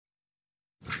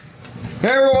Hey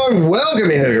everyone,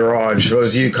 welcome into the garage.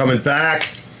 Those of you coming back,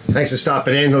 thanks for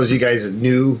stopping in. Those of you guys that are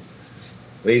new,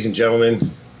 ladies and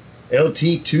gentlemen,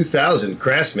 LT 2000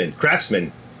 Craftsman.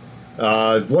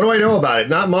 What do I know about it?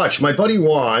 Not much. My buddy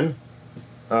Juan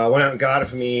went out and got it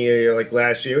for me like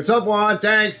last year. What's up, Juan?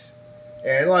 Thanks.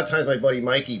 And a lot of times my buddy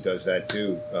Mikey does that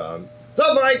too. What's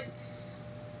up, Mike?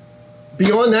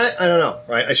 Beyond that, I don't know.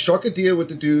 Right? I struck a deal with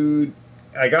the dude.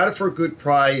 I got it for a good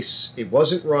price. It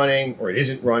wasn't running, or it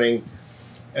isn't running.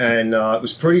 And it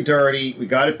was pretty dirty. We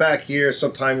got it back here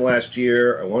sometime last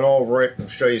year. I went over it. I'll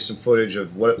show you some footage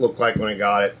of what it looked like when I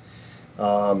got it.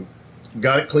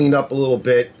 Got it cleaned up a little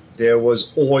bit. There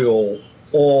was oil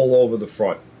all over the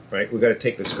front. Right, we got to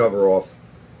take this cover off.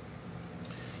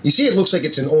 You see, it looks like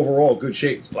it's in overall good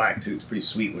shape. It's black too. It's pretty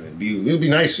sweet with it. It would be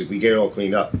nice if we get it all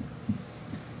cleaned up.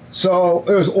 So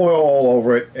there was oil all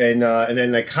over it, and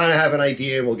then I kind of have an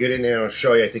idea. And we'll get in there and I'll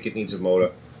show you. I think it needs a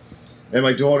motor. And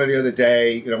my daughter the other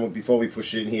day, you know, before we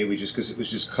pushed it in here, because it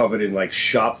was just covered in like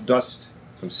shop dust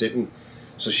from sitting,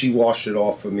 so she washed it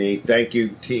off for me. Thank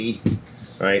you, T.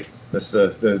 Right, that's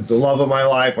the love of my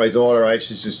life, my daughter. Right,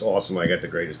 she's just awesome. I got the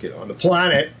greatest kid on the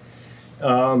planet.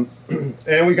 And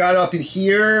we got up in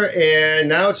here, and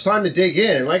now it's time to dig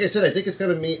in. And like I said, I think it's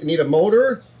going to need a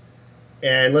motor.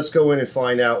 And let's go in and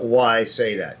find out why I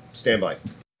say that. Stand by.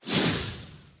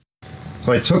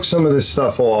 So I took some of this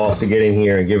stuff off to get in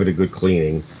here and give it a good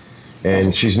cleaning.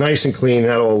 And she's nice and clean.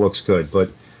 That all looks good. But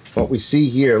what we see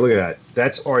here, look at that.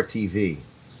 That's RTV.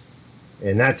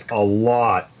 And that's a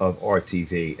lot of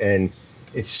RTV. And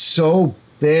it's so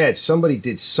bad. Somebody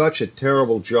did such a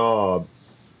terrible job.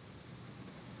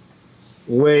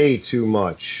 Way too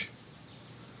much.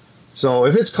 So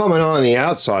if it's coming on the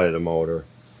outside of the motor,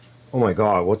 oh my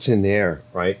God, what's in there,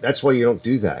 right? That's why you don't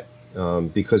do that.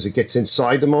 Because it gets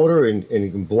inside the motor and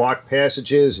you can block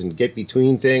passages and get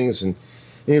between things, and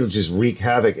it'll just wreak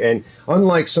havoc. And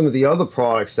unlike some of the other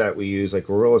products that we use, like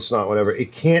Gorilla Snot, whatever,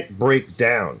 it can't break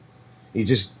down.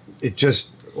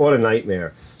 What a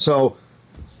nightmare. So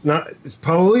it's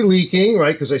probably leaking,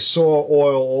 right? Because I saw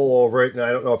oil all over it, and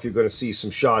I don't know if you're going to see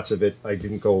some shots of it. I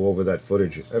didn't go over that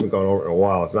footage. I haven't gone over it in a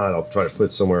while. If not, I'll try to put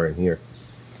it somewhere in here.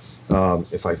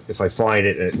 If I find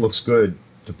it and it looks good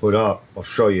to put up, I'll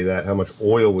show you that, how much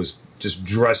oil was just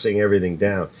dressing everything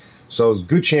down. So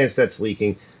good chance that's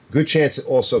leaking. Good chance it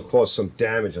also caused some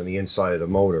damage on the inside of the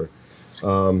motor.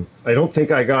 I don't think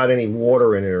I got any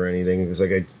water in it or anything, because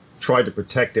like I tried to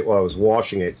protect it while I was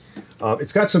washing it.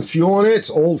 It's got some fuel in it. It's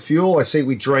old fuel. I say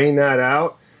we drain that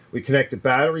out. We connect the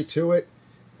battery to it,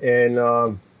 and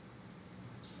I'm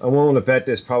willing to bet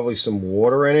there's probably some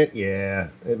water in it. Yeah,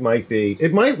 it might be.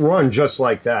 It might run just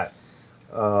like that.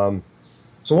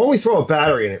 So why don't we throw a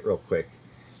battery in it real quick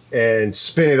and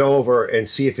spin it over and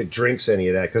see if it drinks any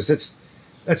of that, because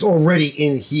that's already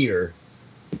in here.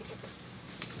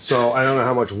 So I don't know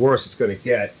how much worse it's going to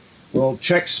get. We'll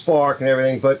check spark and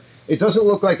everything, but it doesn't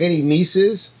look like any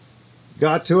Mises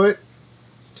got to it.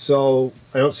 So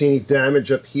I don't see any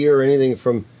damage up here or anything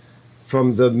from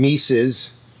the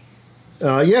Mises.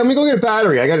 Yeah, let me go get a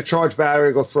battery. I got a charged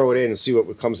battery. Go throw it in and see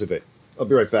what comes of it. I'll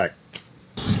be right back.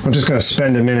 I'm just going to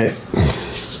spend a minute.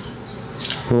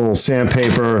 A little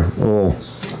sandpaper, a little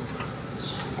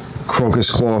crocus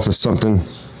cloth or something.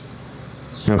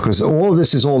 You know, because all of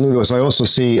this is all new to us. I also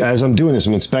see, as I'm doing this,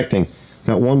 I'm inspecting.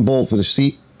 Got one bolt for the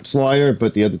seat slider,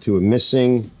 but the other two are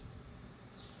missing.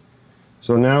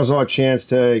 So now's our chance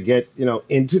to get, you know,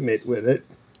 intimate with it.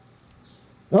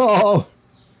 Oh!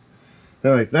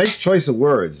 Right, nice choice of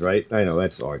words, right? I know,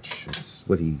 that's Arch. It's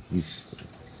what he's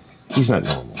not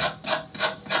normal.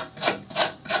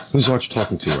 Who's Arch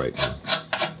talking to right now?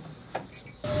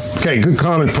 Okay, good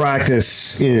common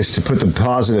practice is to put the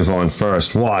positive on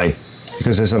first. Why?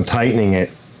 Because as I'm tightening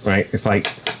it, right, if I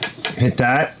hit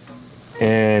that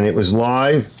and it was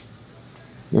live,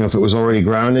 you know, if it was already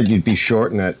grounded, you'd be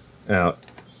shorting that out.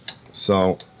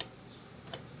 So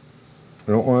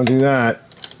I don't want to do that.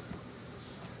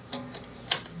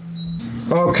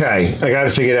 Okay, I got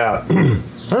to figure it out.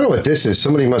 I don't know what this is.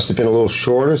 Somebody must have been a little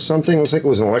short or something. It looks like it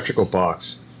was an electrical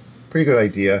box. Pretty good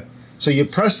idea. So you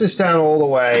press this down all the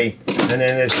way, and then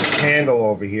there's this handle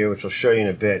over here, which I'll show you in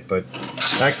a bit. But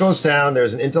that goes down.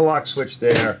 There's an interlock switch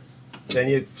there. Then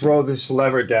you throw this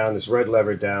lever down, this red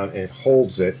lever down, and it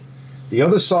holds it. The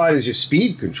other side is your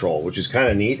speed control, which is kind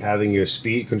of neat, having your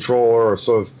speed controller or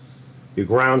sort of your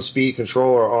ground speed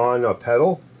controller on a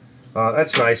pedal.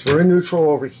 That's nice. We're in neutral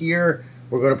over here.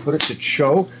 We're going to put it to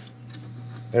choke,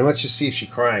 and let's just see if she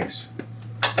cranks.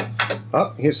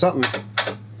 Oh, here's something.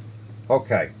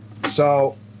 Okay.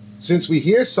 So, since we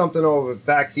hear something over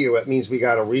back here, that means we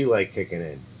got a relay kicking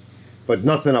in, but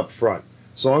nothing up front.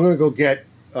 So I'm going to go get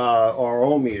our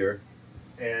ohm meter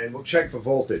and we'll check for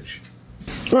voltage.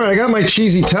 All right, I got my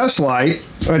cheesy test light.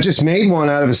 I just made one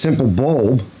out of a simple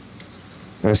bulb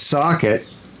and a socket.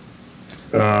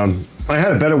 I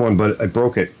had a better one, but I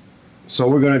broke it. So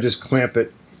we're going to just clamp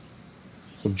it.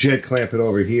 We'll jet clamp it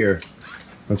over here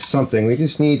on something. We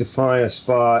just need to find a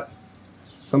spot,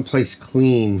 someplace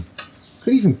clean.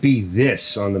 Could even be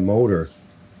this on the motor,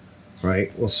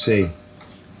 right? We'll see.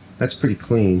 That's pretty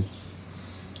clean.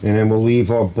 And then we'll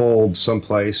leave our bulb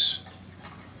someplace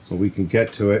where we can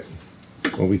get to it,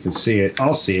 where we can see it.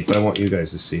 I'll see it, but I want you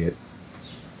guys to see it.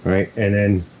 All right, and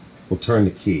then we'll turn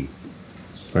the key.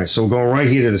 All right, so we're going right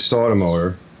here to the starter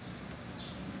motor.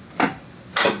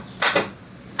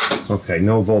 Okay,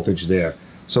 no voltage there.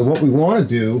 So what we want to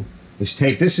do is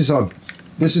take, this is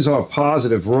our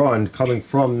positive run coming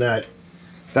from that.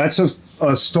 That's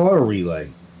a starter relay.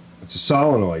 It's a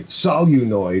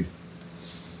solenoid.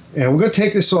 And we're going to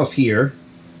take this off here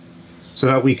so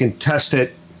that we can test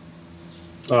it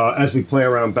as we play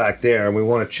around back there. And we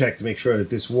want to check to make sure that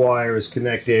this wire is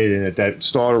connected and that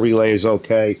starter relay is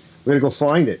okay. We're going to go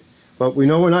find it. But we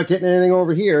know we're not getting anything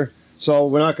over here, so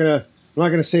we're not going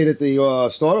to say that the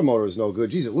starter motor is no good.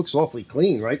 Geez, it looks awfully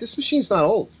clean, right? This machine's not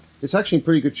old. It's actually in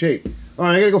pretty good shape. All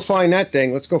right, I got to go find that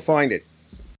thing. Let's go find it.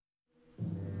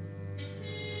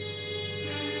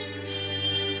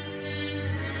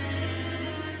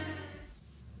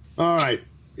 All right,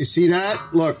 you see that?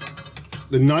 Look,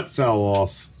 the nut fell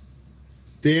off.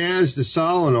 There's the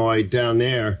solenoid down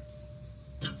there.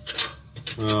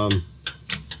 Trying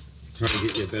to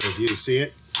get you a better view. See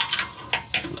it?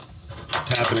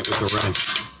 Tapping it with the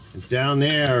wrench. And down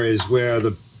there is where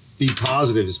the B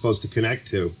positive is supposed to connect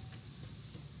to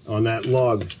on that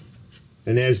lug.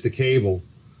 And there's the cable,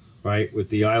 right, with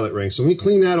the eyelet ring. So when we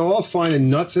clean that off, find a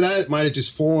nut for that. It might have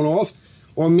just fallen off.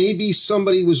 Or maybe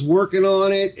somebody was working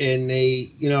on it and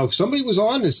they, somebody was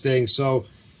on this thing, so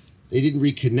they didn't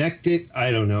reconnect it.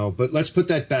 I don't know, but let's put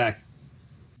that back.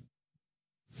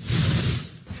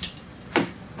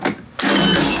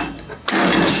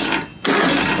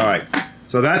 All right,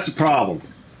 so that's a problem.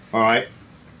 All right,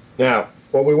 now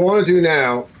what we want to do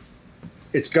now,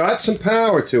 it's got some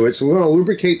power to it, so we want to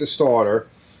lubricate the starter,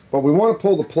 but we want to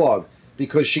pull the plug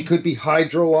because she could be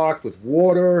hydrolocked with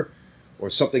water, or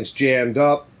something's jammed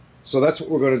up. So that's what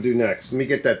we're going to do next. Let me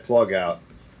get that plug out.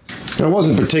 Now, it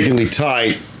wasn't particularly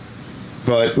tight,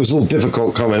 but it was a little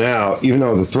difficult coming out, even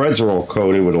though the threads are all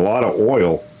coated with a lot of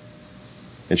oil.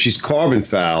 And she's carbon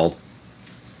fouled.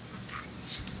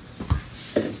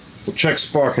 We'll check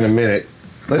spark in a minute.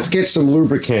 Let's get some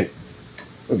lubricant.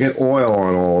 We'll get oil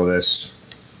on all of this.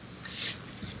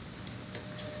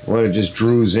 When it just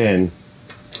drews in.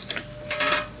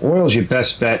 Oil's your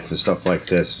best bet for stuff like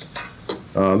this.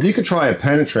 You could try a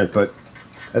penetrant, but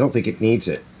I don't think it needs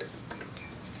it.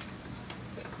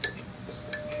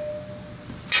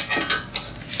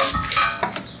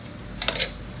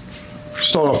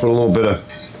 Start off with a little bit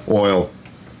of oil.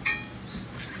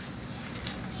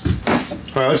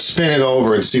 All right, let's spin it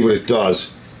over and see what it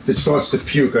does. If it starts to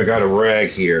puke, I got a rag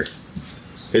here.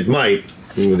 It might.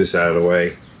 Move this out of the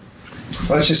way.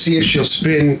 Let's just see if she'll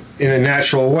spin in a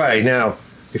natural way. Now,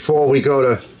 before we go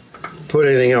to put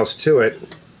anything else to it,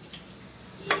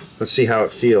 let's see how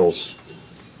it feels.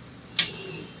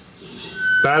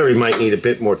 Battery might need a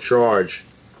bit more charge.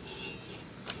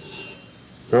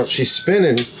 Well, she's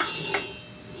spinning.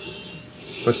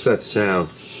 What's that sound?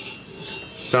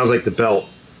 Sounds like the belt.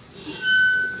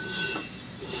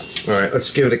 All right,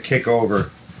 let's give it a kick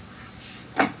over.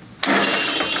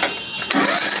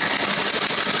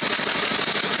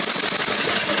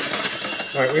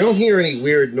 All right, we don't hear any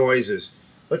weird noises.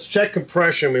 Let's check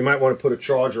compression. We might want to put a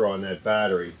charger on that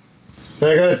battery.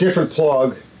 Now I got a different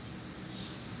plug.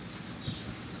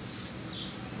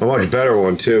 A much better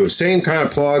one too. Same kind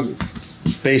of plug,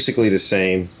 basically the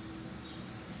same.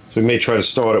 So we may try to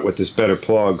start it with this better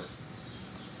plug.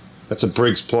 That's a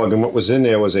Briggs plug, and what was in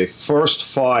there was a First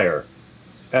Fire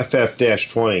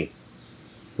FF-20.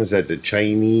 Is that the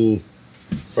Chinese?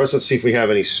 First, let's see if we have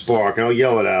any spark, and I'll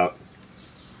yell it out.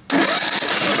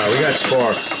 Alright, we got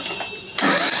spark.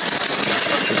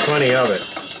 And plenty of it.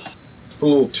 Put a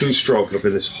little two-stroke up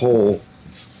in this hole.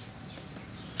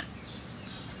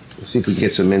 Let's see if we can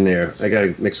get some in there. I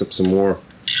gotta mix up some more.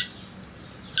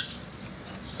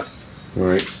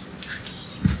 Alright.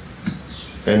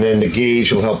 And then the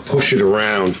gauge will help push it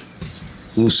around,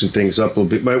 loosen things up a little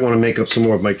bit. Might want to make up some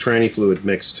more of my tranny fluid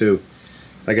mix too.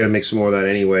 I got to make some more of that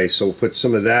anyway, so we'll put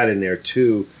some of that in there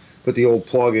too. Put the old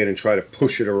plug in and try to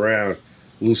push it around,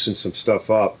 loosen some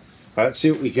stuff up. All right, let's see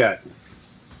what we got.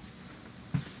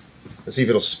 Let's see if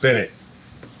it'll spin it.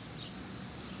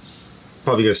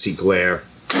 Probably going to see glare.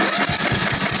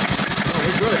 Oh,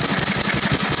 we're good.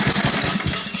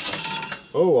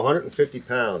 Oh, 150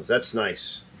 pounds. That's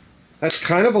nice. That's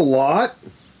kind of a lot,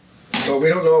 but we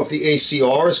don't know if the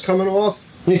ACR is coming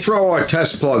off. Let me throw our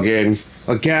test plug in.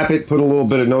 I'll gap it, put a little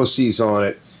bit of no-sees on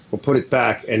it. We'll put it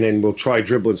back, and then we'll try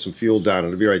dribbling some fuel down.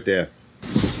 It'll be right there.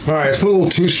 All right, let's put a little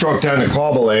two-stroke down the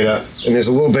carburetor, and there's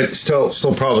a little bit still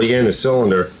probably in the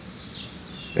cylinder.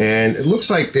 And it looks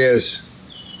like there's,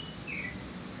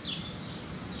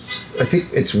 I think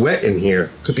it's wet in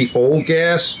here. Could be old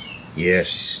gas. Yeah,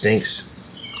 she stinks.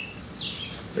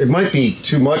 It might be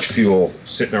too much fuel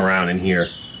sitting around in here.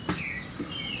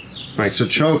 All right, so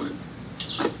choke.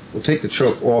 We'll take the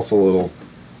choke off a little.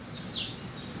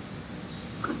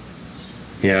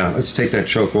 Yeah, let's take that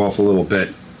choke off a little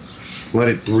bit. Let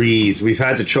it breathe. We've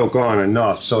had the choke on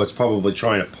enough, so it's probably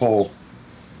trying to pull.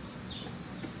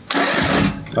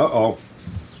 Uh-oh.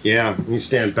 Yeah, let me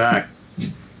stand back.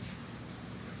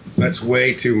 That's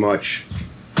way too much.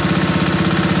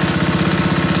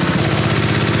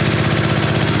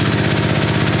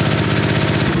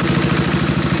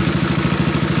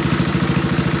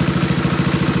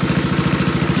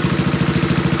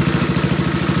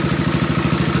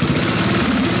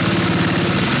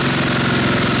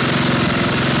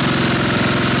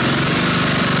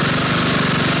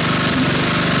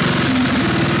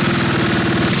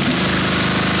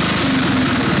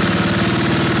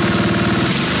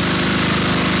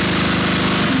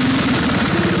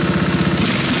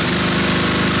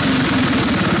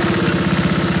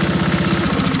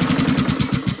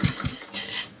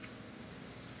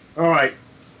 Alright,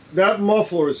 that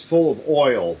muffler is full of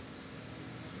oil.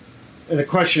 And the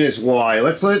question is why.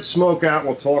 Let's let it smoke out and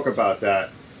we'll talk about that.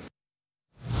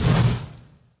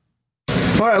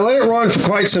 Alright, let it run for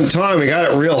quite some time. We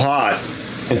got it real hot.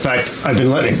 In fact, I've been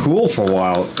letting it cool for a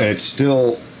while and it's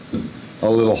still a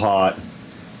little hot.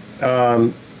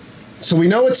 So we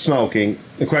know it's smoking.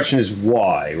 The question is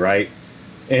why, right?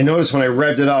 And notice when I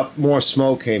revved it up, more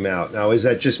smoke came out. Now, is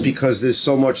that just because there's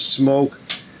so much smoke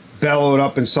bellowed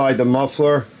up inside the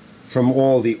muffler from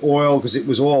all the oil? Because it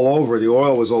was all over. The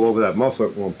oil was all over that muffler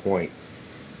at one point.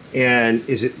 And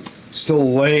is it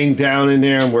still laying down in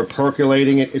there and we're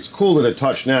percolating it? It's cool to the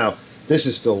touch now. This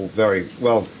is still very,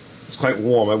 well, it's quite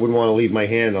warm. I wouldn't want to leave my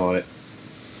hand on it.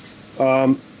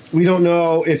 We don't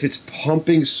know if it's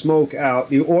pumping smoke out.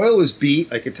 The oil is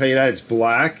beat. I can tell you that. It's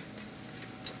black.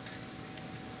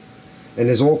 And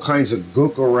there's all kinds of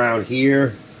gook around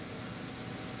here.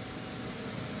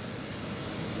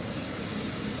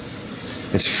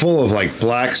 It's full of like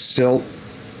black silt.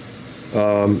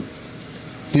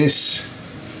 It's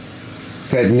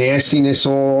got nastiness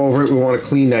all over it. We want to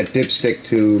clean that dipstick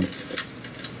tube.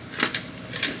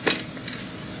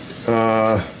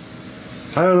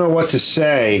 I don't know what to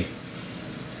say.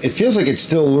 It feels like it's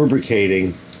still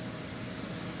lubricating.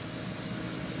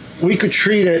 We could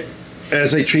treat it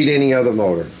as I treat any other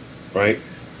motor, right?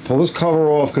 Pull this cover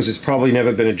off because it's probably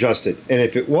never been adjusted. And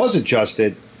if it was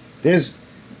adjusted,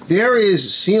 there is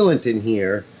sealant in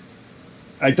here.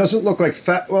 It doesn't look like,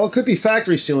 well, it could be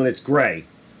factory sealant. It's gray.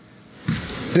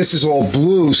 This is all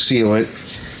blue sealant.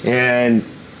 And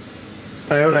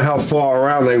I don't know how far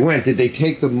around they went. Did they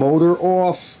take the motor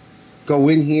off, go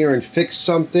in here and fix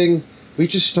something? We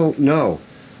just don't know.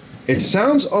 It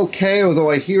sounds okay, although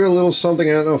I hear a little something.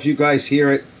 I don't know if you guys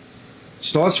hear it.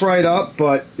 Starts right up,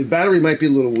 but the battery might be a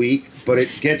little weak, but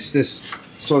it gets this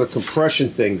sort of compression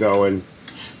thing going.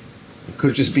 It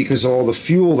could just be because of all the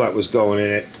fuel that was going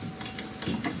in it.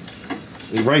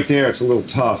 And right there, it's a little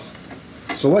tough.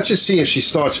 So let's just see if she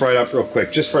starts right up real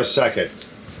quick, just for a second.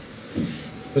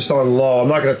 Just on low. I'm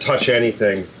not going to touch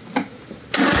anything.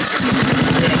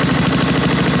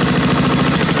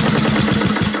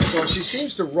 So she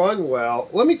seems to run well.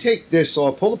 Let me take this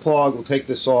off. Pull the plug. We'll take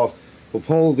this off. We'll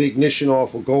pull the ignition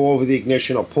off. We'll go over the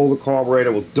ignition. I'll pull the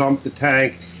carburetor. We'll dump the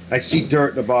tank. I see dirt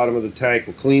in the bottom of the tank.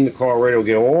 We'll clean the carburetor. We'll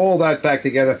get all that back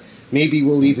together. Maybe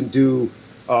we'll even do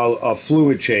a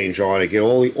fluid change on it. Get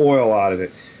all the oil out of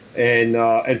it. And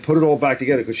put it all back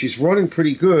together because she's running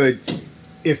pretty good.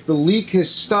 If the leak has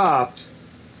stopped,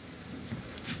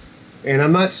 and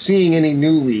I'm not seeing any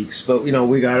new leaks, but you know,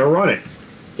 we got to run it.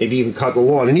 Maybe even cut the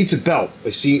lawn. It needs a belt. I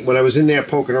see when I was in there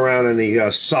poking around in the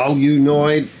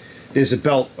solenoid, there's a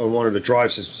belt on one of the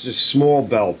drives. It's just a small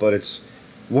belt, but it's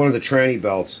one of the tranny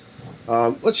belts.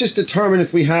 Let's just determine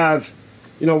if we have,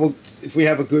 you know, if we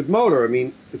have a good motor. I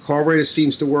mean, the carburetor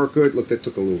seems to work good. Look, that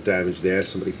took a little damage there.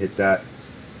 Somebody hit that.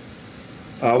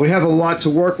 We have a lot to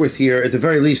work with here. At the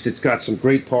very least, it's got some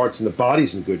great parts and the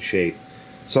body's in good shape.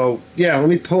 So, yeah, let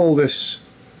me pull this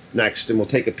next and we'll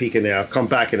take a peek in there. I'll come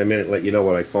back in a minute and let you know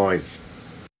what I find.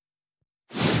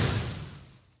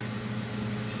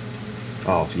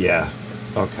 Oh, yeah.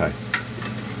 Okay.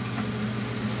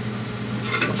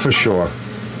 For sure.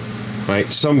 Right?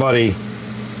 Somebody...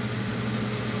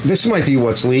 This might be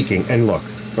what's leaking. And look.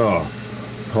 Oh.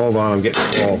 Hold on, I'm getting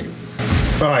cold.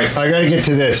 Alright, I gotta get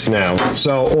to this now.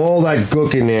 So, all that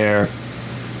gook in there.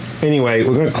 Anyway,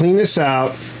 we're gonna clean this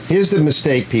out. Here's the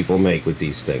mistake people make with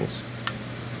these things.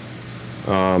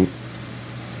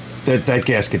 That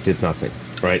gasket did nothing,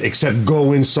 right? Except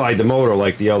go inside the motor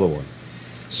like the other one.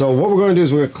 So what we're going to do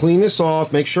is we're going to clean this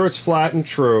off, make sure it's flat and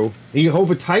true. You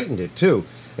over-tightened it too.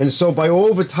 And so by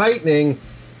over-tightening,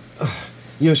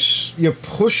 you're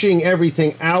pushing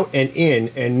everything out and in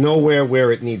and nowhere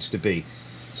where it needs to be.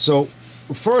 So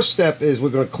first step is we're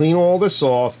going to clean all this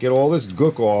off, get all this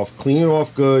gook off, clean it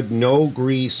off good, no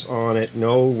grease on it,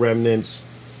 no remnants.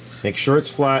 Make sure it's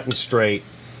flat and straight.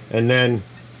 And then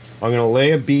I'm going to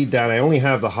lay a bead down. I only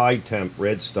have the high temp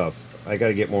red stuff. I got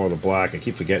to get more of the black. I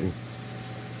keep forgetting.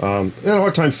 I had a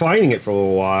hard time finding it for a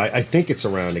little while. I think it's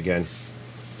around again.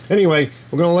 Anyway,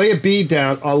 we're going to lay a bead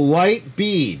down, a light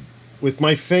bead with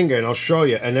my finger, and I'll show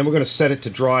you. And then we're going to set it to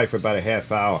dry for about a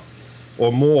half hour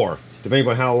or more, depending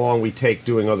on how long we take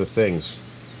doing other things.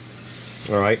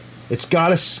 All right? It's got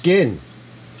to skin.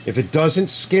 If it doesn't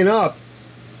skin up,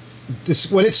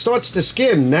 when it starts to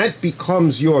skim, that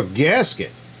becomes your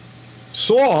gasket.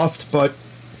 Soft, but...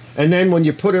 And then when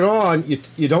you put it on,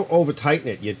 you don't over-tighten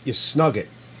it. You snug it.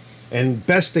 And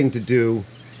best thing to do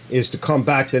is to come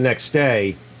back the next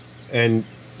day and,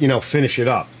 finish it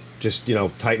up. Just,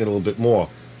 tighten it a little bit more.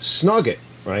 Snug it,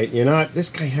 right? You're not... This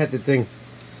guy had the thing...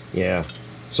 Yeah.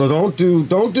 So don't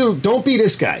be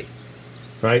this guy,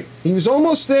 right? He was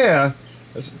almost there.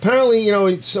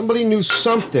 Apparently, somebody knew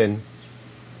something,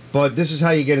 but this is how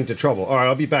you get into trouble. All right,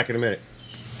 I'll be back in a minute.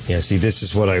 Yeah, see, this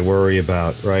is what I worry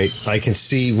about, right? I can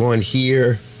see one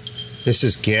here. This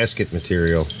is gasket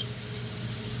material.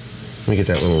 Let me get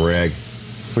that little rag.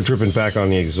 We're dripping back on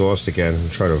the exhaust again. I'm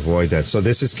trying to avoid that. So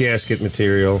this is gasket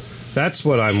material. That's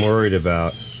what I'm worried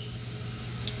about.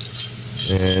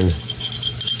 And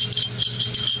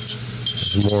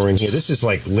there's more in here. This is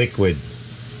like liquid.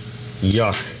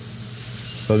 Yuck.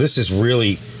 So this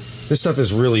stuff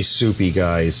is really soupy,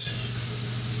 guys.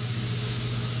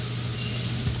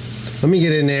 Let me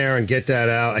get in there and get that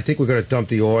out. I think we're going to dump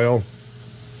the oil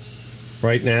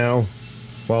right now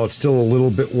while it's still a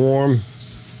little bit warm.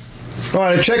 All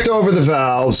right, I checked over the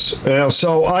valves.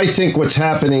 So I think what's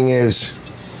happening is,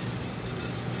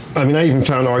 I even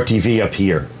found RTV up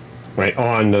here, right,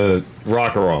 on the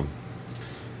rocker arm.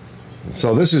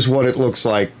 So this is what it looks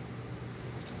like,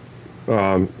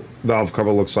 valve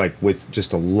cover looks like with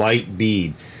just a light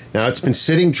bead. Now it's been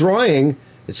sitting drying.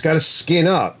 It's got to skin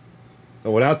up.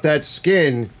 And without that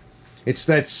skin, it's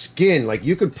that skin. Like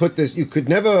you could put this, you could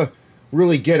never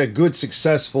really get a good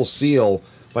successful seal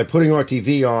by putting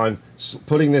RTV on,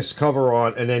 putting this cover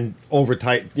on, and then over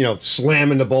tight,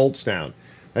 slamming the bolts down.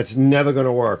 That's never going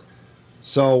to work.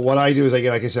 So what I do is I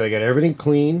get everything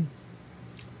clean,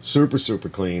 super, super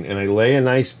clean, and I lay a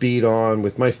nice bead on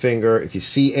with my finger. If you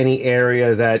see any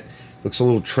area that looks a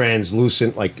little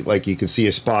translucent, like you can see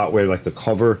a spot where like the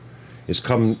cover is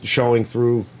showing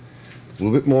through, a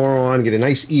little bit more on, get a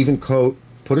nice even coat,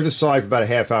 put it aside for about a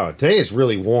half hour. Today it's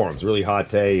really warm, it's really hot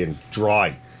day and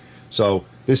dry. So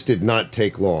this did not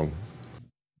take long.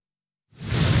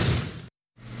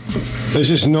 There's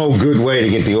just no good way to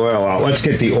get the oil out. Let's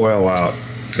get the oil out.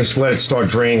 Just let it start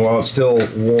draining while it's still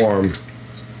warm.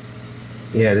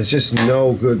 Yeah, there's just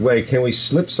no good way. Can we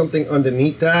slip something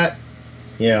underneath that?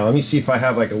 Yeah, let me see if I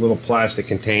have like a little plastic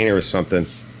container or something.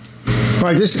 All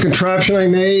right, this is a contraption I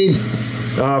made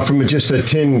from just a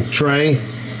tin tray.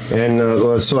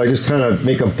 And so I just kind of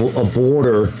make a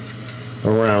border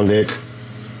around it.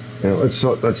 And let's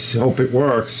hope it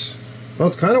works. Well,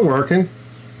 it's kind of working.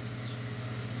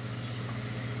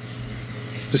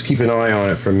 Just keep an eye on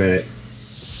it for a minute.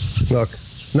 Look,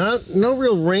 no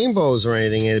real rainbows or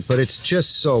anything in it, but it's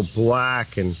just so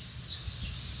black and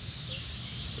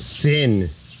thin.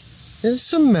 There's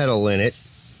some metal in it.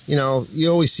 You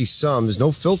always see some. There's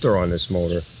no filter on this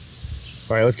motor.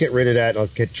 All right, let's get rid of that and I'll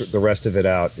get the rest of it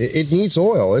out. It needs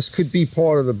oil. This could be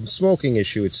part of the smoking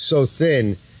issue. It's so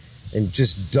thin and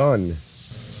just done.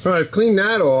 All right, clean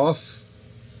that off.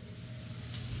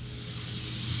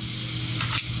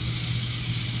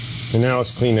 And now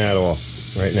let's clean that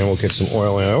off. Right now we'll get some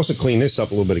oil in. I also clean this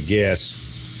up a little bit of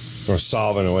gas or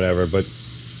solvent or whatever, but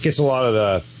gets a lot of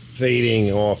the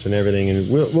fading off and everything, and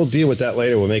we'll deal with that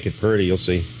later. We'll make it pretty, you'll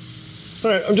see.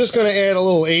 All right, I'm just going to add a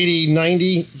little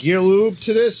 80-90 gear lube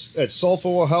to this. That sulfur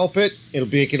will help it. It'll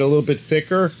make it a little bit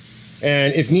thicker.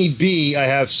 And if need be, I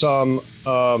have some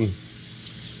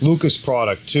Lucas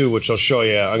product too, which I'll show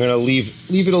you. I'm gonna leave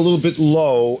it a little bit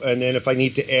low, and then if I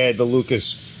need to add the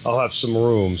Lucas, I'll have some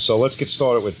room. So let's get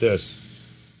started with this.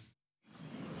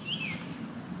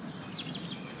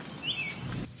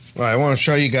 All right, I want to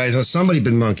show you guys. Now, somebody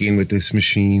been monkeying with this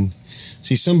machine.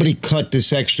 See, somebody cut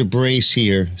this extra brace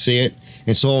here. See it?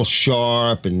 It's all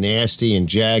sharp and nasty and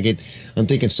jagged. I'm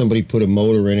thinking somebody put a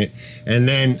motor in it. And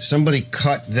then somebody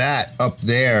cut that up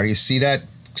there. You see that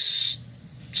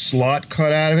slot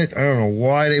cut out of it? I don't know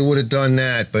why they would have done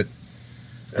that, but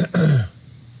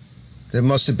there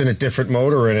must have been a different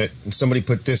motor in it. And somebody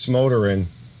put this motor in.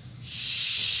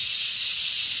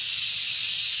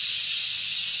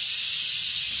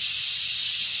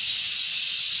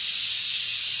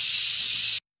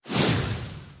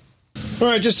 All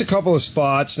right, just a couple of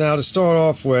spots. Now to start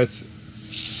off with,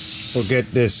 we'll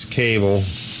get this cable and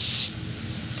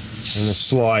the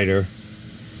slider.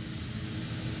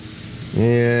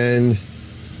 And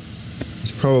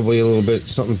there's probably a little bit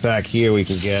something back here we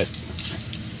can get.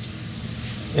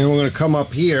 And we're going to come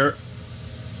up here.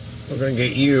 We're going to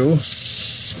get you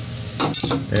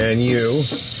and you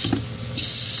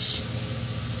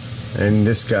and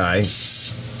this guy.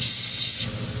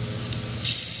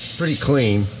 Pretty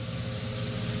clean.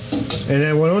 And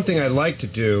then one thing I'd like to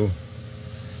do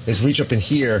is reach up in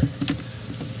here,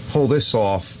 pull this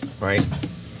off, right,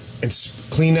 and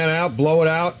clean that out, blow it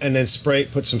out, and then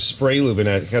put some spray lube in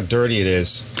it. Look how dirty it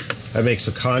is. That makes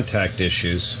for contact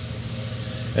issues.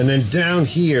 And then down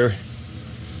here,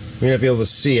 you may not be able to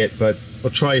see it, but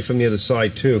I'll try it from the other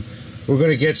side too. We're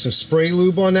going to get some spray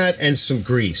lube on that and some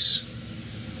grease,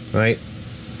 right?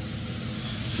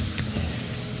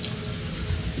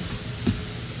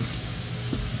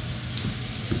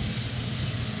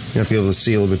 You might be able to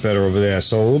see a little bit better over there.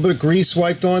 So a little bit of grease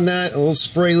wiped on that, a little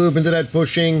spray lube into that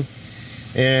bushing,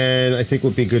 and I think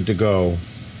we'll be good to go.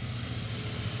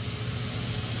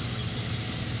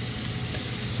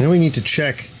 Now we need to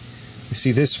check. You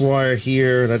see this wire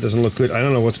here, that doesn't look good. I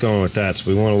don't know what's going on with that, so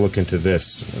we want to look into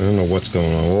this. I don't know what's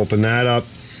going on. We'll open that up,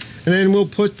 and then we'll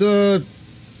put the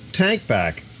tank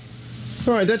back.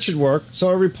 All right, that should work. So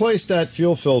I replaced that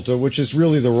fuel filter, which is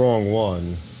really the wrong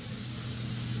one.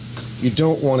 You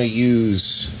don't want to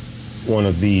use one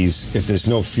of these if there's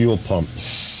no fuel pump.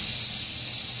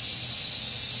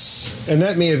 And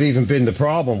that may have even been the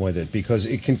problem with it, because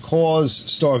it can cause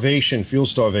starvation, fuel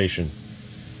starvation,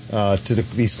 to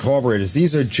these carburetors.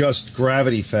 These are just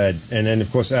gravity fed, and then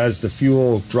of course as the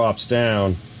fuel drops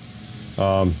down,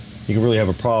 you can really have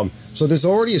a problem. So there's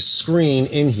already a screen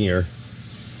in here,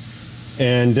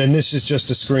 and then this is just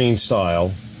a screen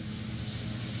style.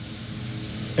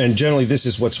 And generally this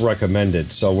is what's recommended,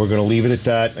 so we're going to leave it at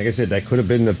that. Like I said, that could have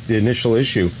been the initial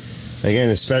issue. Again,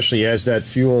 especially as that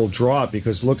fuel dropped,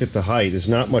 because look at the height. There's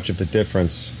not much of a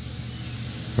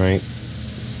difference, right?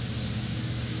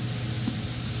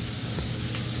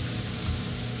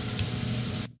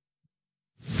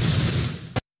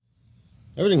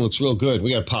 Everything looks real good.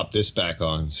 We got to pop this back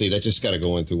on. See, that just got to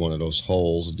go in through one of those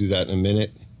holes. We'll do that in a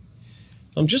minute.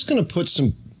 I'm just going to put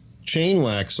some chain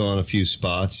wax on a few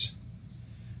spots.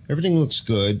 Everything looks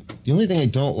good. The only thing I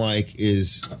don't like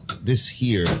is this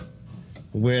here,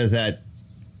 where that,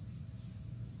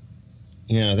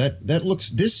 yeah, that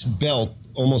looks, this belt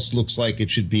almost looks like it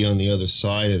should be on the other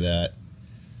side of that,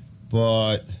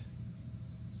 but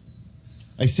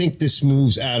I think this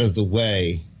moves out of the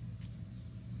way,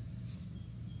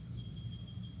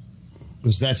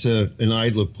 because that's an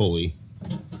idler pulley.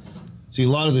 See, a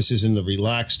lot of this is in the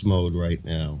relaxed mode right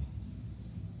now.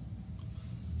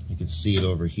 You can see it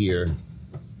over here.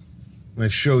 I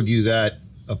showed you that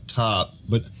up top,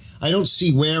 but I don't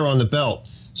see wear on the belt.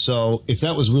 So if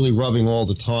that was really rubbing all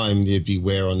the time, there'd be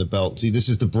wear on the belt. See, this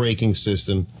is the braking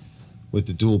system with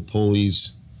the dual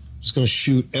pulleys. I'm just going to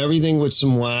shoot everything with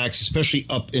some wax, especially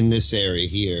up in this area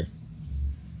here.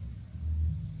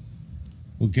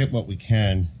 We'll get what we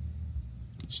can.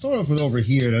 Start off with over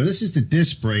here. Now this is the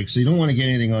disc brake, so you don't want to get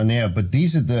anything on there, but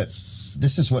these are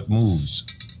this is what moves.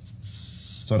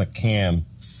 On a cam,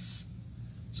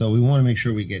 so we want to make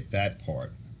sure we get that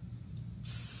part.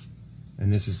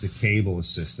 And this is the cable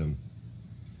system,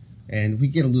 and if we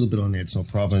get a little bit on there, it's no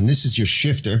problem. And this is your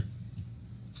shifter,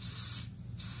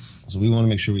 so we want to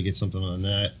make sure we get something on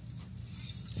that.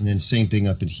 And then same thing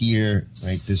up in here,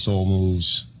 right? This all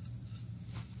moves,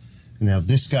 and now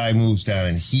this guy moves down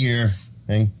in here,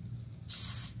 okay?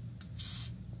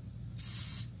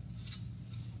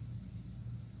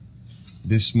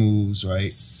 This moves,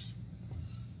 right?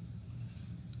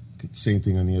 Same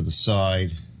thing on the other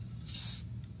side.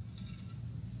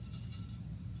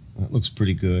 That looks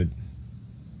pretty good.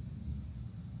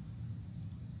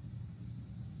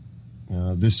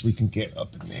 this we can get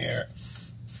up in there.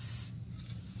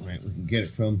 Right, we can get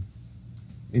it from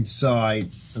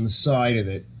inside, on the side of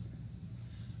it.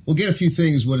 We'll get a few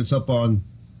things when it's up on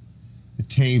the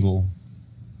table.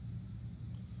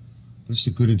 Just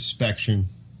a good inspection.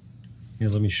 Here,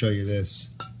 let me show you this.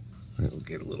 All right, we'll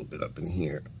get a little bit up in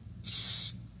here.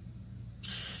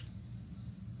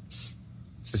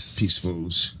 This piece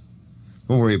moves.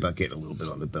 Don't worry about getting a little bit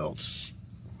on the belts.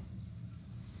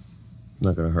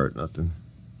 Not gonna hurt nothing.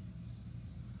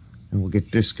 And we'll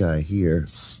get this guy here.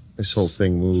 This whole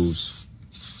thing moves.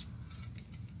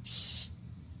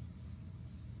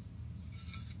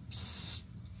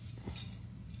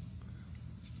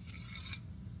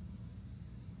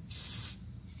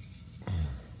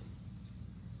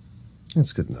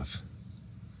 That's good enough.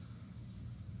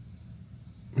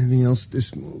 Anything else?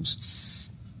 This moves.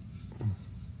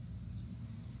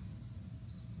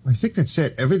 I think that's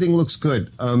it. Everything looks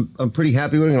good. I'm pretty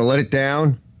happy with it. I'm going to let it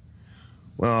down.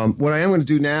 What I am going to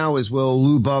do now is we'll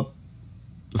lube up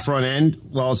the front end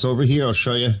while it's over here. I'll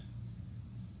show you.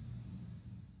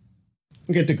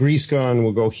 We'll get the grease gun.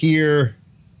 We'll go here.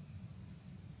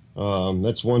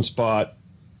 That's one spot.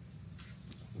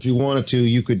 If you wanted to,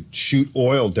 you could shoot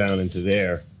oil down into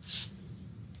there.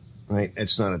 Right?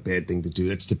 That's not a bad thing to do.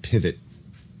 That's the pivot.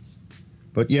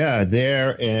 But yeah,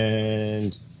 there,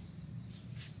 and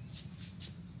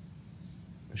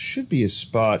there should be a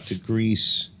spot to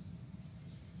grease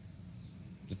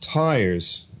the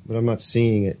tires, but I'm not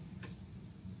seeing it.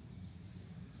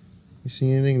 You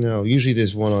see anything? No. Usually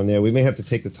there's one on there. We may have to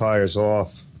take the tires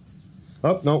off.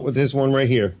 Oh, no, there's one right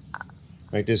here.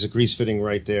 Right, there's a grease fitting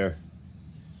right there.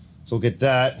 So we'll get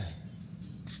that.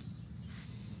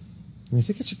 And I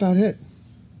think that's about it.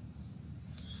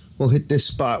 We'll hit this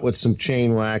spot with some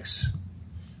chain wax.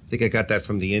 I think I got that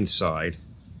from the inside.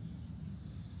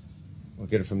 I'll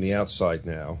get it from the outside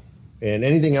now. And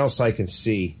anything else I can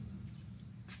see.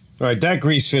 All right, that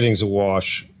grease fitting's a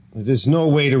wash. There's no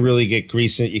way to really get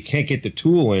grease in it. You can't get the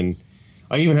tool in.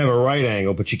 I even have a right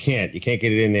angle, but you can't. You can't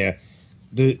get it in there.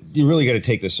 You really got to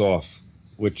take this off,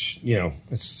 which, you know,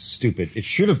 it's stupid. It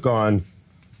should have gone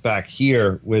back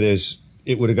here where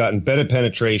it would have gotten better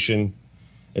penetration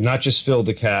and not just filled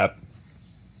the cap.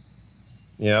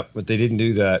 Yeah, but they didn't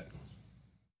do that.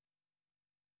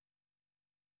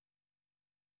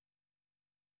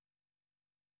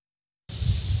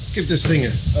 Give this thing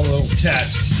a little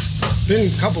test. Been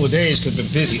a couple of days because I've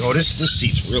been busy. Oh, this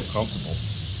seat's real comfortable.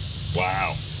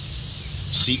 Wow.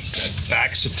 Seat, that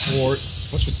back support.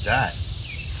 What's with that?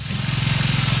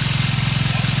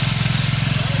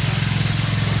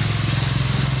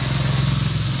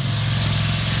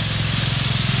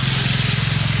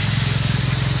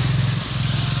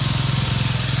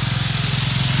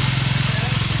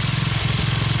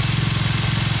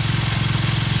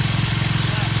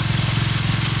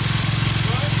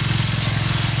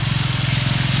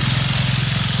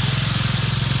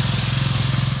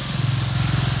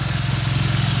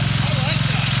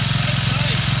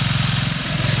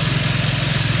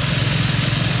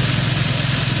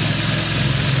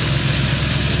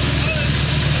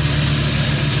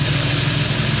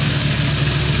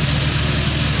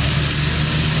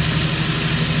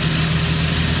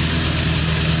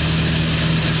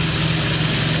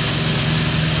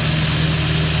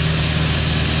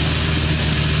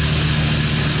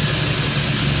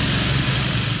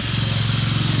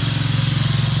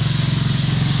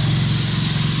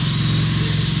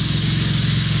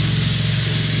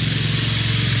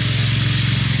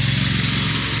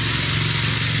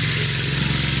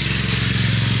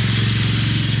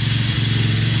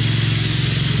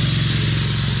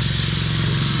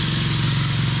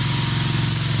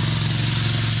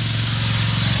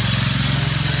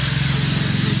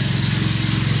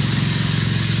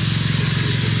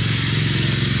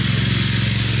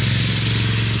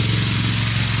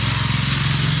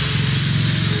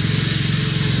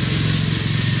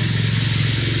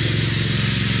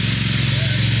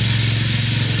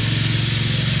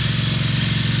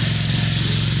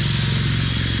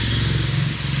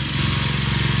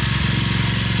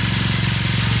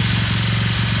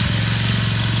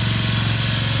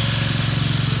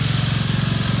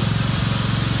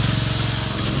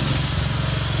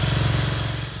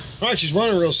 All right, she's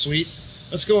running real sweet.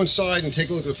 Let's go inside and take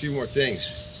a look at a few more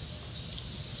things.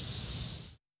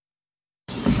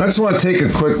 I just want to take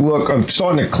a quick look. I'm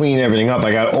starting to clean everything up.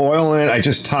 I got oil in it. I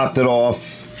just topped it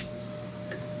off.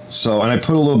 So, and I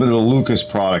put a little bit of the Lucas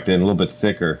product in, a little bit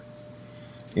thicker.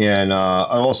 And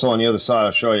also on the other side,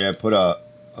 I'll show you, I put a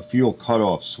fuel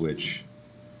cutoff switch.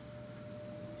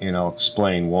 And I'll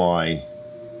explain why.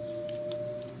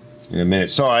 in a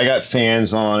minute. Sorry, I got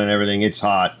fans on and everything. It's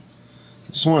hot.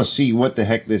 I just want to see what the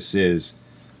heck this is.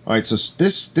 All right, so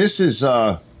this is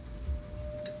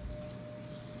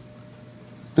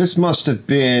this must have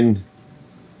been,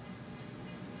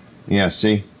 yeah,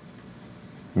 see?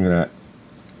 Look at that.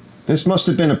 This must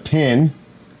have been a pin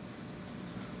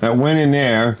that went in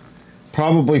there,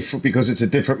 probably because it's a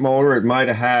different motor. It might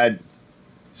have had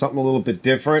something a little bit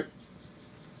different.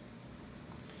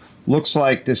 Looks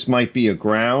like this might be a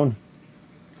ground.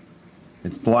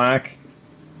 It's black.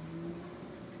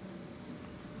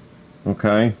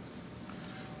 Okay.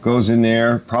 Goes in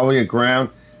there, probably a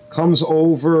ground. Comes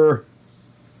over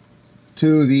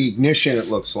to the ignition, it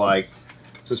looks like.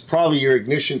 So it's probably your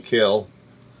ignition kill.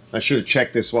 I should have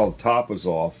checked this while the top was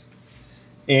off.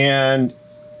 And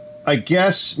I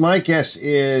guess, my guess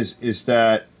is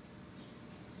that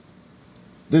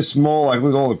this Molex,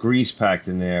 look at all the grease packed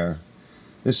in there.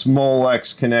 This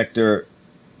Molex connector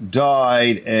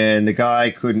died and the guy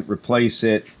couldn't replace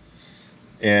it.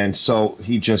 And so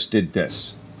he just did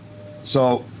this.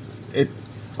 So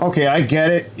okay, I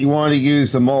get it. You wanted to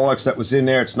use the Molex that was in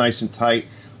there. It's nice and tight.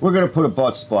 We're going to put a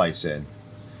butt splice in.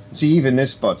 See, even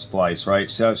this butt splice, right?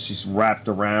 So she's wrapped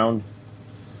around.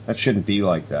 That shouldn't be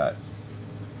like that.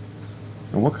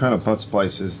 And what kind of butt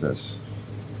splice is this?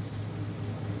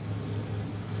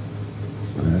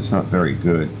 That's not very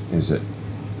good, is it?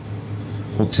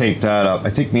 We'll tape that up. I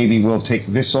think maybe we'll take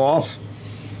this off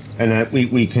and that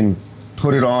we can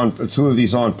put it on, two of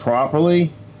these on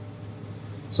properly.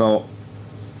 So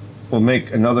we'll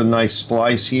make another nice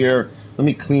splice here. Let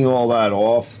me clean all that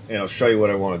off and I'll show you what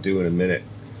I want to do in a minute.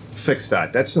 Fix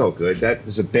that. That's no good. That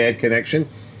is a bad connection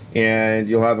and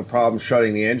you'll have a problem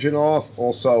shutting the engine off.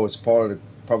 Also, it's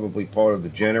probably part of the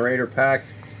generator pack,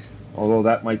 although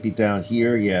that might be down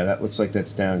here. Yeah, that looks like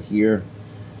that's down here.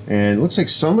 And it looks like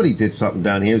somebody did something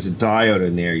down here. There's a diode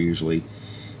in there usually.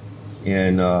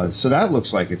 And so that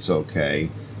looks like it's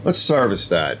okay. Let's service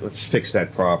that. Let's fix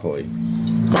that properly.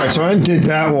 Alright, so I undid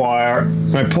that wire.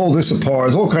 I pulled this apart.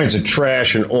 There's all kinds of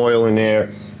trash and oil in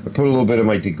there. I put a little bit of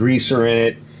my degreaser in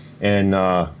it and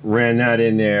ran that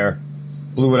in there.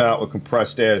 Blew it out with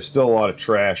compressed air. There's still a lot of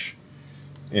trash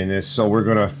in this, so we're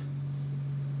going to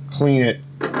clean it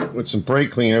with some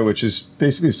brake cleaner, which is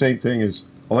basically the same thing as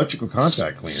electrical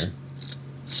contact cleaner.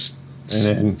 And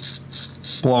then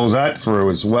blow that through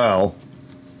as well.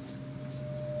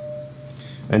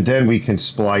 And then we can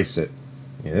splice it.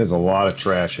 Yeah, there's a lot of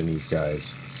trash in these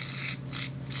guys.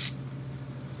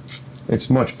 It's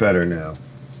much better now.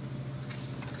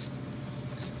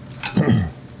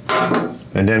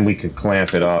 And then we can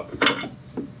clamp it up.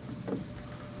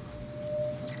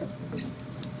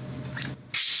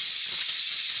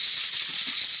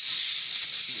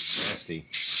 Nasty.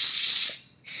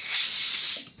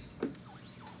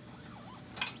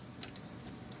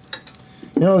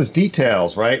 You know, there's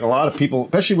details, right? A lot of people,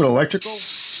 especially with electrical,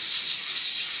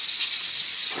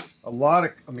 a lot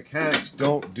of mechanics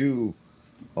don't do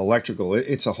electrical.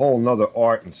 It's a whole nother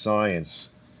art and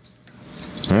science.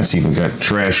 That's even got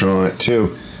trash on it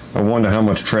too. I wonder how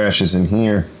much trash is in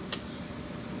here.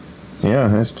 Yeah,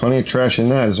 there's plenty of trash in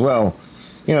that as well.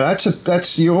 You know,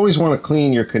 that's you always want to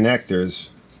clean your connectors.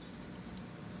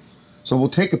 So we'll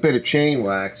take a bit of chain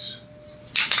wax,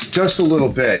 just a little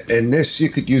bit, and this you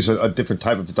could use a different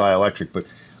type of dielectric, but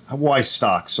why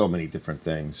stock so many different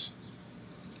things?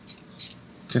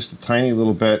 Just a tiny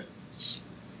little bit.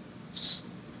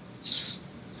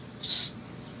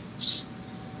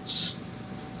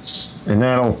 And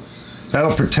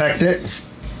that'll protect it.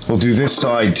 We'll do this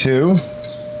side too,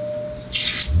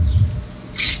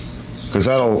 because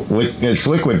it's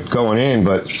liquid going in,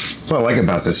 but that's what I like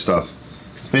about this stuff.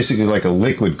 It's basically like a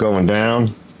liquid going down,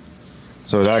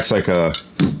 so it acts like a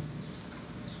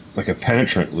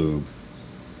penetrant lube.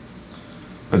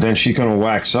 But then she's gonna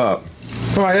wax up.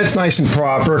 All right, that's nice and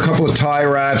proper. A couple of tie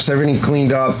wraps, everything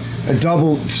cleaned up. A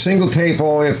single tape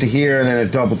all the way up to here, and then a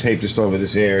double tape just over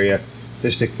this area,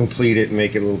 just to complete it and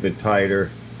make it a little bit tighter.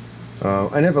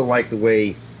 I never liked the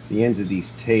way the ends of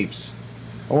these tapes.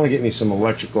 I want to get me some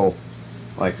electrical,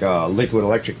 like liquid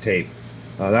electric tape.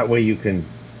 That way you can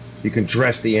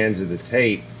dress the ends of the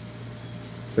tape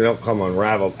so they don't come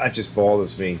unraveled. That just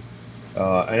bothers me.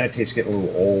 And that tape's getting a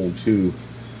little old too.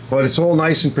 But it's all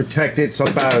nice and protected. It's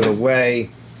up out of the way.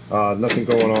 Nothing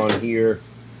going on here.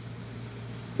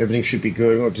 Everything should be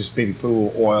good. We'll just maybe put a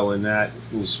little oil in that, a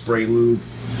little spray lube,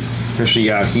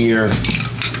 especially out here. A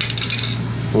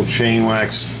little chain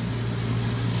wax.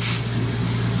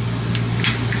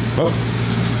 Oh,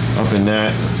 up in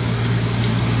that.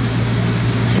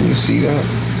 Can you see that?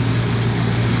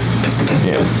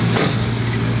 Yeah,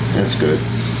 that's good.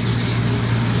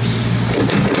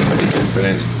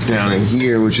 dumping it down in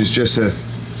here, which is just a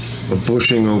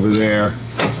bushing over there.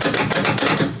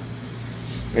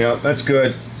 Yeah, that's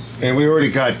good. And we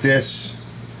already got this.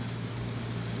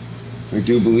 We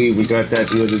do believe we got that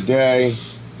the other day.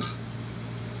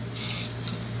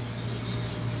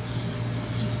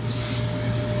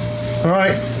 All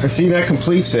right, I see that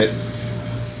completes it.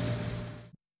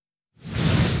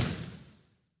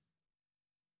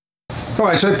 All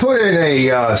right, so I put in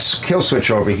a kill switch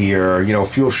over here, you know,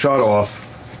 fuel shut off,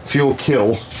 fuel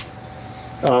kill.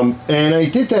 And I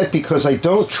did that because I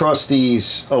don't trust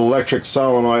these electric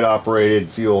solenoid operated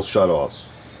fuel shutoffs.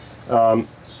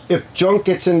 If junk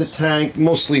gets in the tank,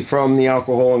 mostly from the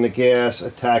alcohol and the gas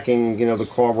attacking, you know, the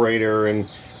carburetor and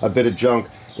a bit of junk,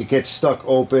 it gets stuck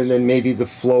open and maybe the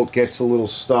float gets a little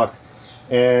stuck.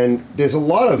 And there's a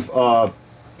lot of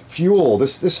fuel.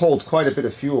 This holds quite a bit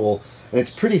of fuel, and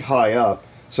it's pretty high up.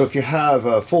 So if you have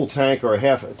a full tank or a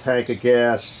half a tank of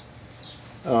gas,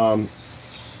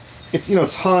 it's, you know,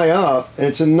 it's high up, and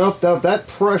it's enough that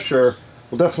pressure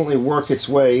will definitely work its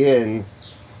way in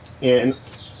and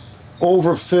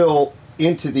overfill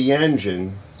into the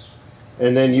engine,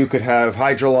 and then you could have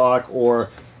hydrolock, or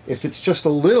if it's just a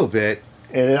little bit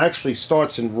and it actually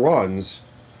starts and runs,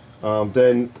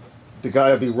 then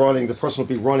the person will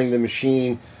be running the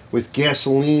machine with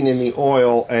gasoline in the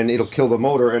oil, and it'll kill the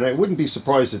motor. And I wouldn't be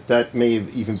surprised that that may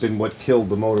have even been what killed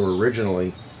the motor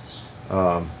originally.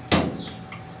 I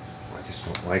just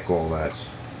don't like all that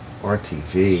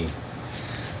RTV.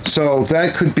 So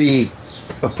that could be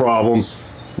a problem.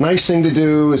 Nice thing to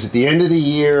do is at the end of the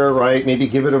year, right, maybe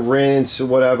give it a rinse or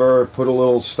whatever, put a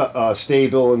little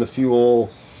stable in the fuel,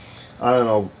 I don't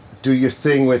know, do your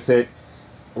thing with it,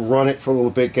 run it for a little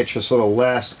bit, get your sort of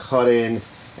last cut in,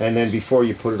 and then before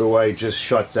you put it away, just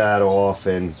shut that off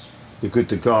and you're good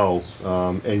to go,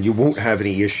 and you won't have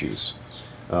any issues.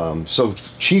 So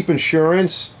cheap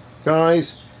insurance,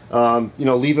 guys, you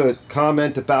know, leave a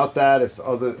comment about that if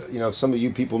if some of you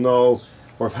people know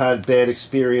or have had bad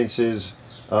experiences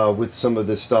with some of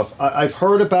this stuff. I've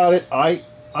heard about it. I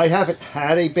haven't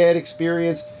had a bad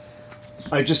experience.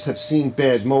 I just have seen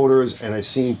bad motors, and I've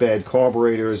seen bad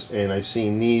carburetors, and I've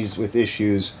seen these with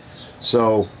issues.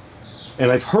 So,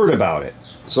 and I've heard about it.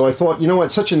 So I thought, you know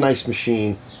what, such a nice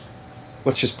machine.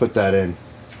 Let's just put that in.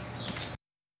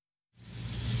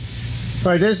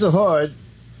 All right, there's the hood,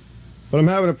 but I'm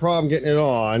having a problem getting it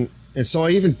on. And so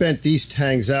I even bent these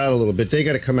tangs out a little bit. They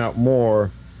got to come out more,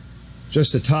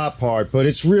 just the top part, but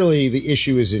it's really, the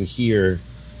issue is in here.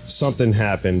 Something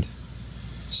happened.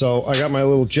 So I got my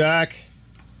little jack,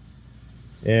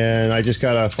 and I just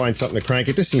gotta find something to crank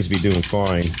it. This seems to be doing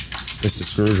fine. Just a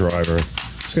screwdriver.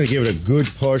 Just gonna give it a good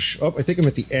push. Oh, I think I'm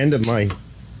at the end of my,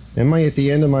 am I at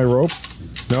the end of my rope?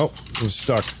 Nope, I'm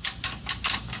stuck.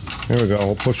 There we go,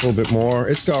 we'll push a little bit more.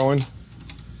 It's going.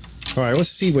 All right, let's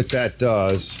see what that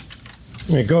does.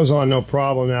 It goes on no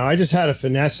problem now. I just had to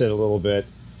finesse it a little bit,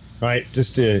 right?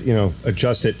 Just to, you know,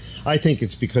 adjust it. I think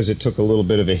it's because it took a little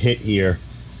bit of a hit here.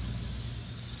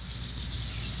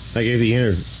 I gave the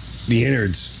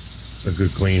innards a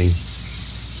good cleaning.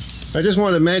 I just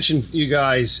wanted to mention, you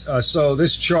guys, so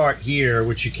this chart here,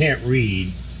 which you can't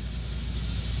read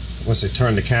unless I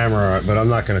turn the camera on, but I'm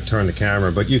not going to turn the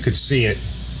camera, but you could see it.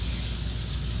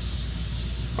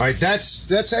 All right,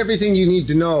 that's everything you need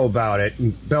to know about it,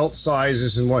 and belt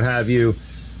sizes and what have you.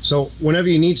 So whenever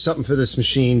you need something for this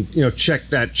machine, you know, check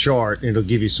that chart, and it'll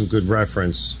give you some good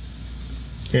reference.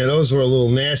 Yeah, those were a little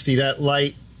nasty. That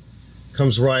light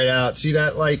comes right out. See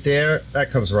that light there? That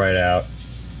comes right out.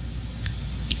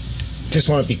 Just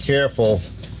want to be careful.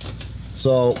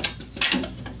 So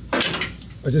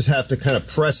I just have to kind of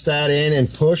press that in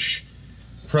and push.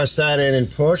 Press that in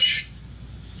and push.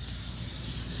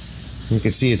 You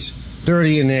can see it's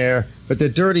dirty in there, but they're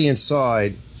dirty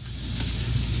inside.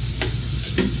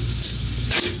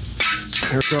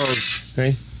 There it goes.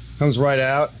 Okay, comes right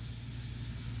out.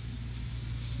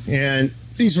 And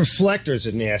these reflectors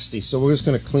are nasty, so we're just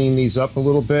going to clean these up a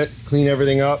little bit, clean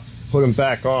everything up, put them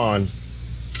back on,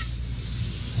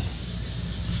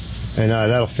 and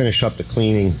that'll finish up the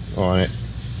cleaning on it.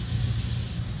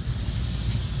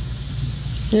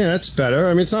 Yeah, that's better.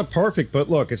 I mean, it's not perfect, but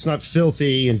look, it's not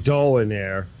filthy and dull in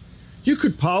there. You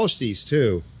could polish these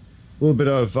too. A little bit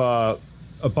of a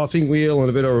buffing wheel and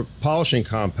a bit of polishing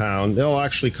compound. They'll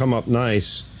actually come up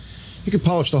nice. You could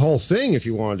polish the whole thing if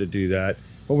you wanted to do that.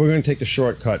 But we're going to take the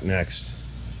shortcut next.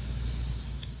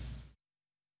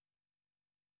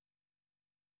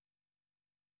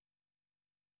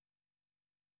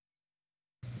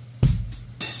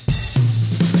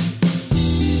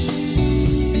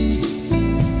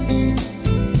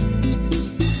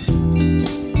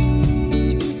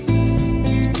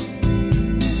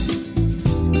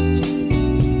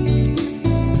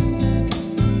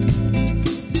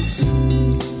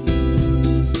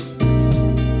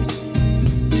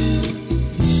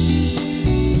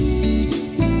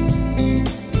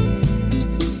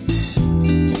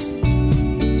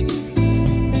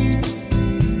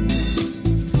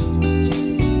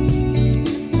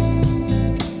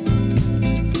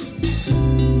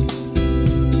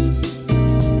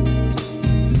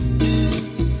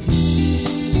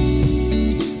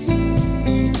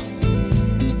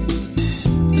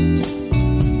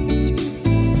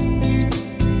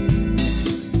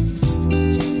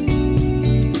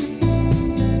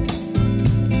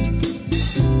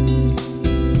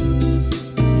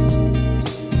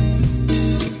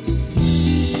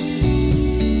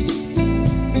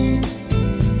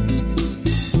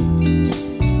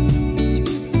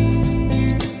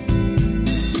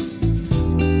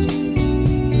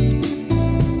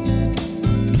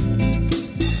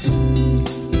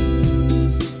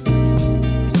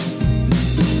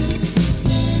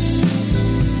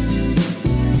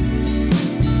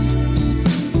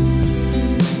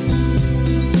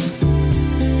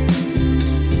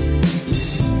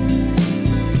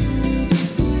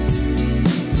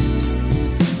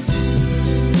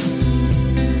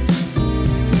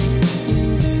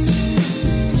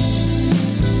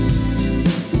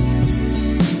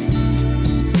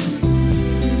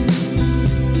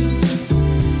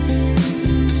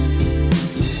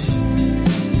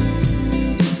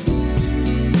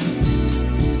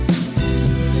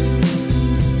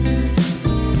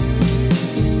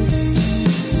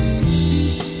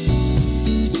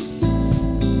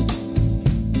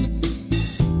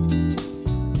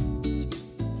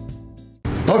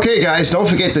 Okay guys, don't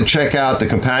forget to check out the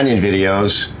companion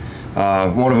videos.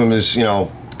 One of them is, you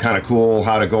know, kind of cool,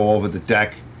 how to go over the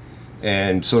deck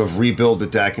and sort of rebuild the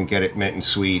deck and get it mint and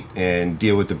sweet and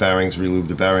deal with the bearings, relube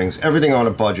the bearings, everything on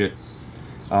a budget.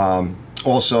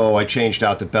 Also, I changed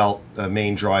out the belt, the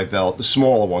main drive belt, the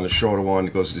smaller one, the shorter one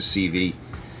that goes to the CV.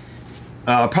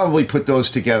 Probably put those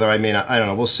together. I mean, I don't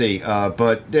know, we'll see.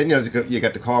 But then, you know, you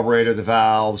got the carburetor, the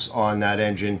valves on that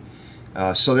engine.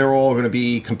 So they're all going to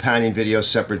be companion videos,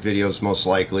 separate videos most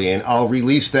likely, and I'll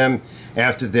release them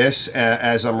after this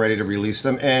as I'm ready to release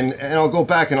them, and I'll go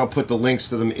back and I'll put the links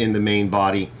to them in the main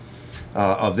body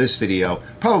of this video.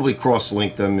 Probably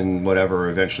cross-link them and whatever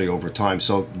eventually over time.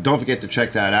 So don't forget to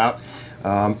check that out.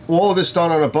 All of this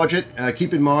done on a budget.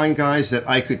 Keep in mind, guys, that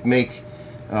I could make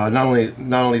not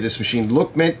only this machine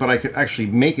look mint, but I could actually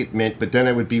make it mint. But then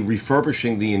I would be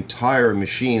refurbishing the entire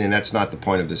machine, and that's not the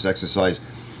point of this exercise.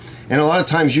 And a lot of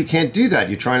times you can't do that.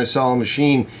 You're trying to sell a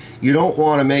machine. You don't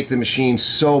want to make the machine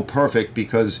so perfect,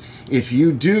 because if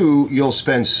you do, you'll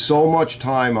spend so much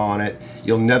time on it,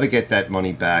 you'll never get that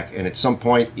money back. And at some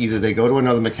point, either they go to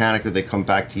another mechanic or they come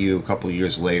back to you a couple of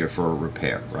years later for a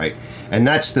repair, right? And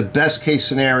that's the best case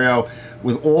scenario.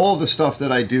 With all the stuff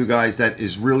that I do, guys, that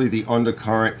is really the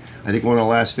undercurrent. I think one of the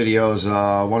last videos,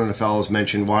 one of the fellows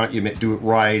mentioned, why don't you do it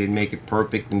right and make it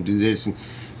perfect and do this? And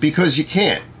because you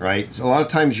can't, right? So a lot of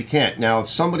times you can't. Now, if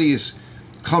somebody is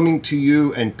coming to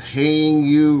you and paying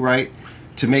you, right,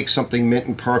 to make something mint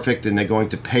and perfect, and they're going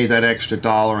to pay that extra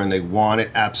dollar and they want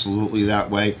it absolutely that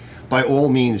way, by all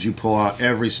means, you pull out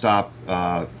every stop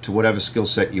to whatever skill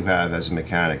set you have as a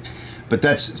mechanic. But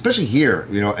that's, especially here,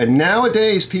 you know, and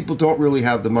nowadays people don't really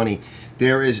have the money.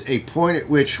 There is a point at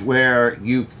which where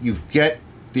you get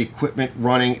the equipment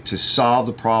running to solve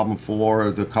the problem for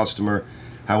the customer,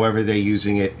 however they're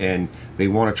using it, and they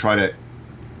want to try to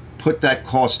put that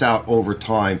cost out over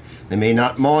time. They may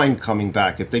not mind coming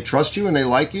back. If they trust you and they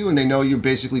like you and they know you're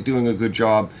basically doing a good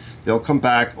job, they'll come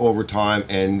back over time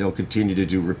and they'll continue to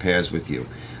do repairs with you.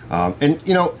 And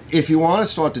you know, if you want to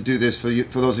start to do this, for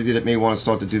those of you that may want to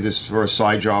start to do this for a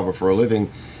side job or for a living,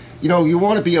 you know, you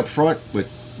want to be upfront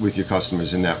with your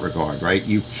customers in that regard, right?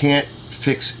 You can't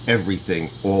fix everything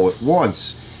all at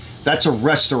once. That's a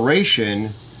restoration.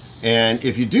 And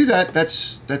if you do that,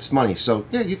 that's money. So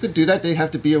yeah, you could do that. They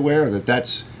have to be aware that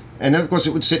that's, and then of course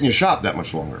it would sit in your shop that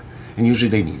much longer, and usually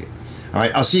they need it. All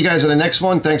right, I'll see you guys on the next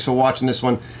one. Thanks for watching this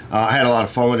one. I had a lot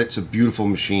of fun with it. It's a beautiful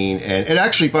machine, and it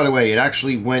actually, by the way, it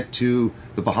actually went to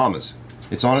the Bahamas.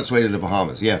 It's on its way to the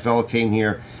Bahamas. Yeah, a fellow came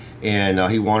here, and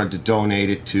he wanted to donate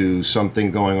it to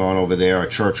something going on over there, a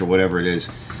church or whatever it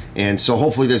is. And so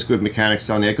hopefully there's good mechanics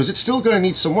down there, because it's still going to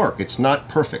need some work. It's not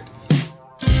perfect.